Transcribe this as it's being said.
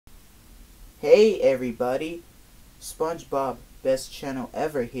Hey everybody, SpongeBob, best channel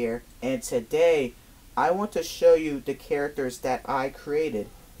ever here, and today I want to show you the characters that I created.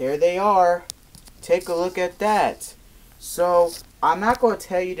 Here they are. Take a look at that. So, I'm not going to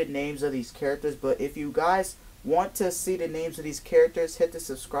tell you the names of these characters, but if you guys want to see the names of these characters, hit the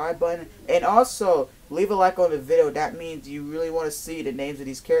subscribe button, and also leave a like on the video. That means you really want to see the names of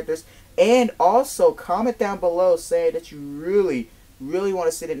these characters, and also comment down below saying that you really want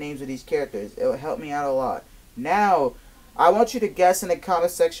to see the names of these characters. It will help me out a lot. Now, I want you to guess in the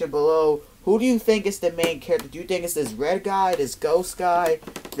comment section below, who do you think is the main character? Do you think it's this red guy, this ghost guy,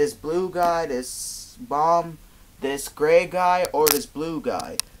 this blue guy, this bomb, this gray guy, or this blue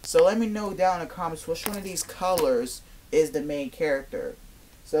guy? So let me know down in the comments which one of these colors is the main character.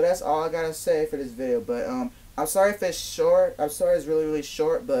 So that's all I gotta say for this video. But I'm sorry if it's short. I'm sorry it's really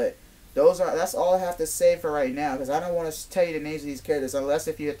short, but that's all I have to say for right now, because I don't want to tell you the names of these characters unless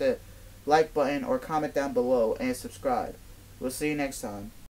if you hit the like button or comment down below and subscribe. We'll see you next time.